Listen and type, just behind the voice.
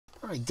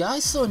Alright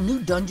guys, so a new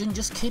dungeon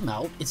just came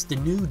out. It's the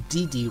new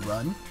DD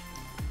run.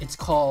 It's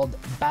called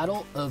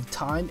Battle of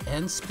Time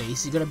and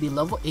Space. You're going to be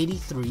level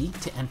 83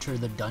 to enter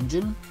the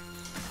dungeon.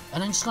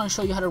 And I'm just going to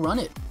show you how to run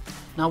it.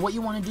 Now what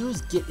you want to do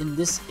is get in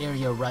this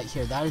area right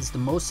here. That is the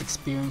most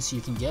experience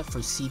you can get for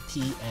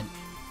CP and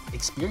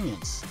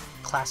experience,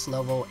 class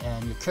level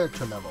and your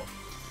character level.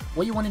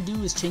 What you want to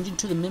do is change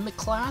into the Mimic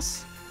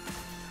class.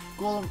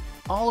 Go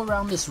all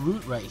around this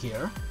route right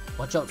here.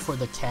 Watch out for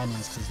the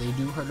cannons because they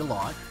do hurt a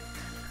lot.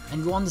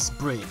 And go on this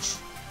bridge.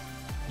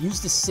 Use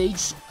the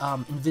Sage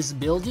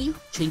invisibility,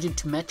 change it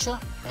to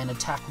Mecha, and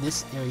attack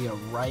this area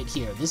right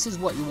here. This is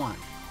what you want.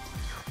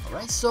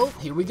 Alright, so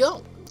here we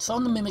go. So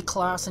on the Mimic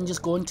class, and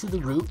just go into the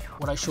route,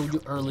 what I showed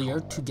you earlier,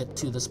 to get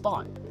to the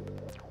spot.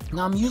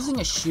 Now I'm using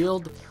a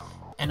shield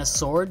and a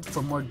sword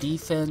for more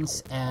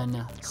defense,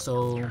 and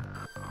so,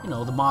 you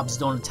know, the mobs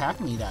don't attack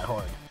me that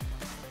hard.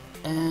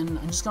 And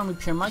I'm just going to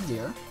repair my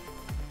gear.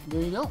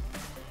 There you go.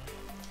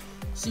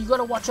 So you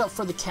gotta watch out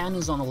for the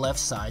cannons on the left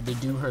side. They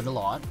do hurt a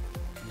lot.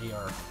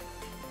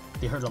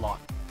 They hurt a lot.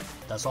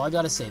 That's all I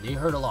gotta say. They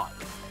hurt a lot.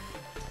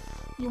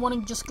 You want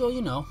to just go,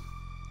 you know,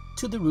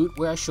 to the route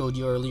where I showed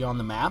you earlier on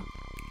the map.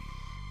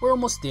 We're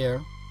almost there.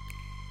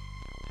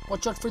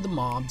 Watch out for the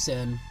mobs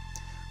and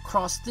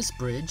cross this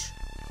bridge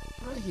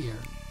right here.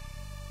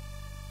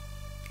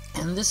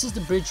 And this is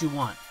the bridge you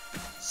want.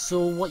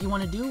 So what you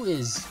want to do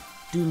is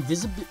do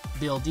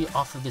invisibility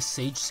off of the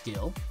Sage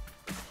skill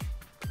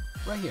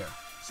right here.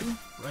 See?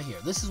 Right here.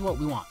 This is what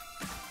we want.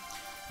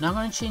 Now I'm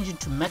going to change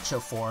into Mecha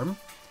form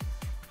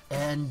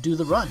and do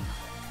the run.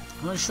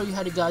 I'm going to show you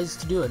how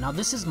to do it. Now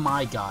this is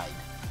my guide.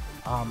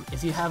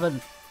 If you have a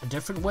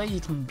different way, you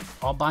can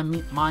all by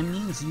my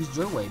means use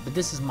your way, but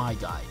this is my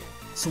guide.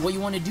 So what you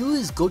want to do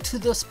is go to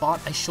the spot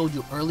I showed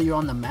you earlier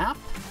on the map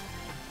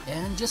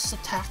and just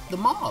attack the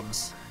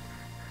mobs.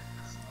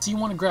 So you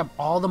want to grab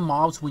all the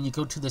mobs when you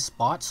go to the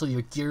spot so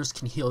your gears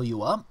can heal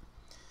you up.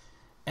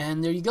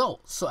 And there you go.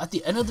 So at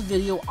the end of the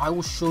video, I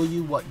will show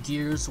you what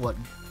gears, what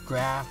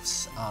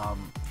graphs,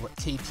 what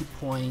KP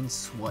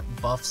points, what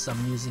buffs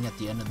I'm using at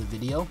the end of the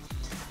video.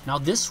 Now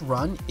this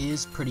run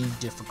is pretty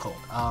difficult.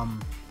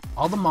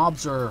 All the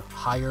mobs are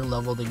higher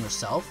level than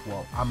yourself.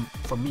 Well,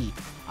 for me,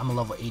 I'm a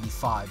level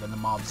 85 and the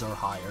mobs are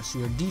higher. So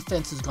your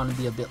defense is going to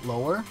be a bit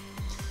lower.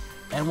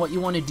 And what you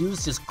want to do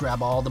is just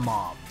grab all the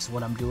mobs,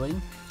 what I'm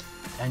doing,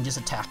 and just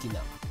attacking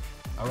them.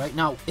 Alright,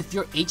 now if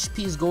your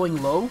HP is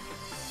going low,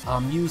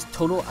 use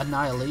Total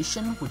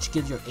Annihilation, which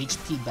gives your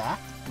HP back.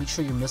 Make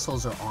sure your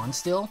missiles are on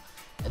still,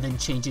 and then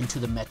change into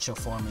the Mecha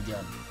form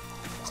again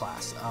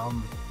class.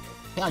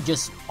 Yeah,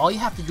 just all you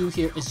have to do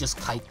here is just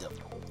kite them,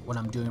 what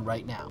I'm doing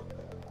right now.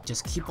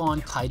 Just keep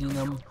on kiting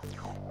them,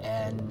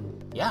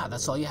 and yeah,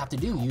 that's all you have to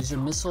do. Use your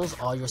missiles,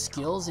 all your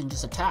skills, and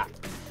just attack.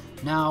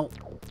 Now,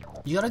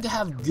 you gotta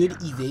have good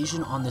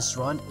evasion on this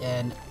run,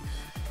 and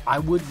I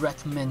would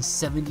recommend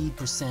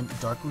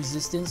 70% dark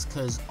resistance,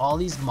 because all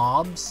these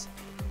mobs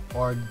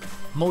are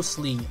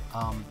mostly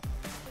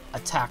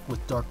attack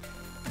with dark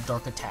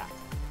attack.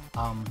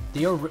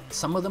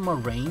 Some of them are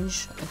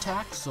range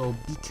attacks, so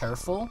be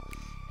careful,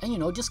 and you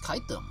know, just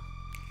kite them.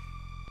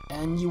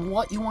 And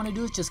what you want to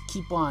do is just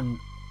keep on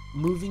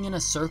moving in a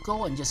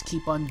circle and just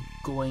keep on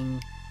going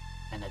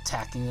and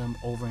attacking them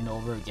over and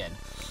over again.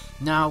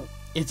 Now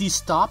if you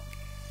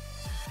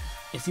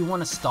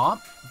want to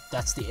stop,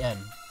 that's the end.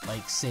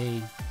 Like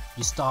say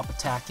you stop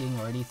attacking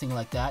or anything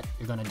like that,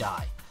 you're gonna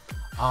die.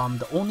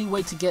 The only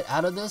way to get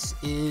out of this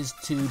is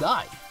to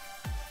die.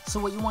 So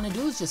what you want to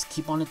do is just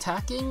keep on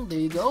attacking. There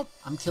you go.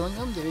 I'm killing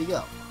them. There you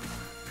go.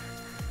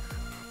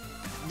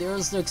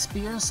 There's the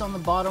experience on the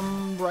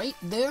bottom right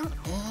there,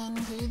 and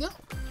here you go.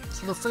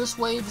 So the first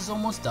wave is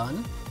almost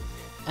done.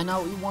 And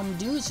now what you want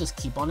to do is just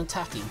keep on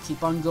attacking.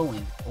 Keep on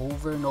going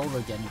over and over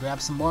again.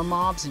 Grab some more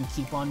mobs and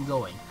keep on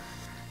going.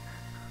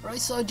 Alright,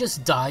 so I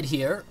just died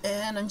here,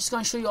 and I'm just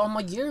going to show you all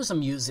my gears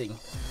I'm using.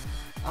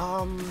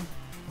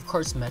 Of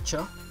course,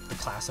 Mecha, the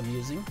class I'm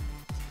using.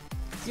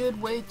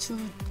 Good way to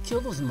kill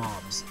those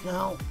mobs.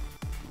 Now,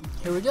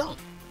 here we go.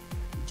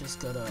 Just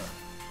gotta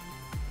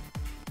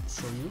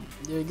show you.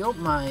 There you go,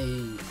 my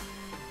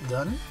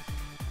gun.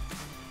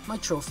 My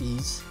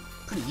trophies,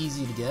 pretty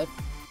easy to get.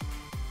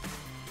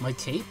 My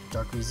cape,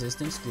 dark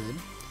resistance, good.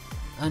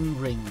 And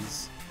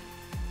rings.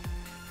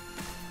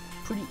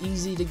 Pretty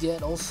easy to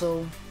get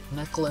also.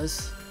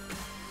 Necklace.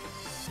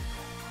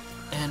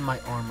 And my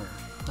armor.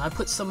 Now, I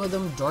put some of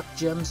them dark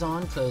gems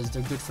on because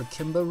they're good for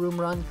Kimba room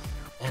run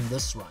and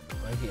this run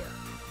right here.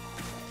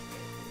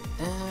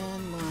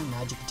 And my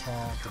magic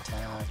attack,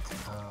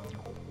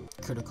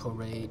 critical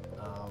rate,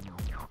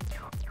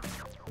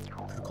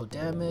 critical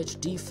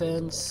damage,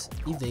 defense,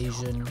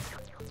 evasion.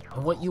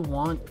 And what you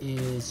want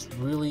is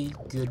really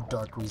good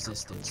dark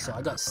resistance. So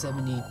I got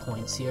 70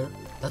 points here.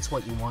 That's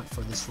what you want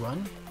for this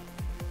run,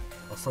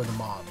 or for the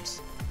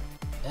mobs.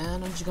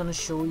 And I'm just gonna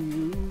show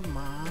you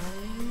my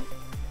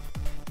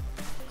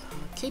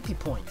KP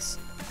points.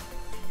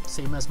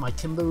 Same as my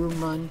Kimba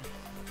room run.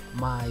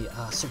 My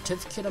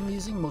certificate I'm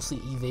using, mostly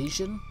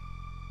evasion.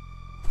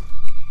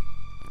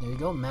 There you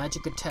go,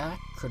 magic attack,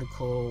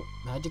 critical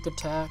magic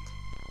attack,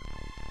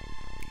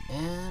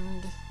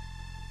 and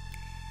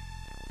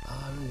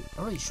I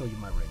already showed you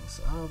my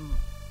rings.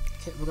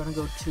 Okay, we're gonna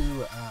go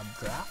to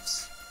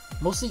graphs,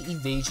 mostly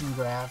evasion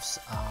graphs,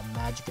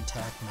 magic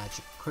attack,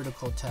 magic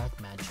critical attack,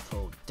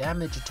 magical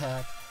damage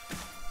attack,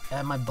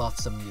 and my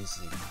buffs I'm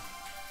using.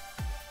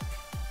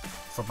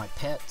 For my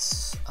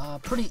pets,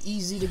 pretty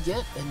easy to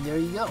get, and there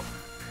you go.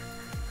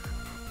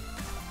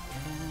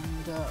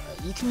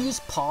 You can use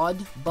pod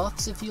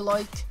buffs if you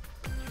like.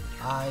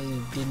 I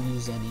didn't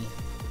use any.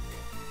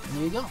 And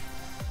there you go.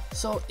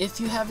 So if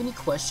you have any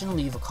question,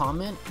 leave a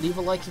comment, leave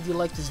a like if you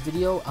like this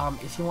video.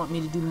 If you want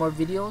me to do more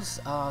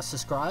videos,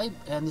 subscribe.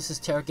 And this is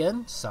Terra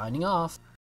again, signing off.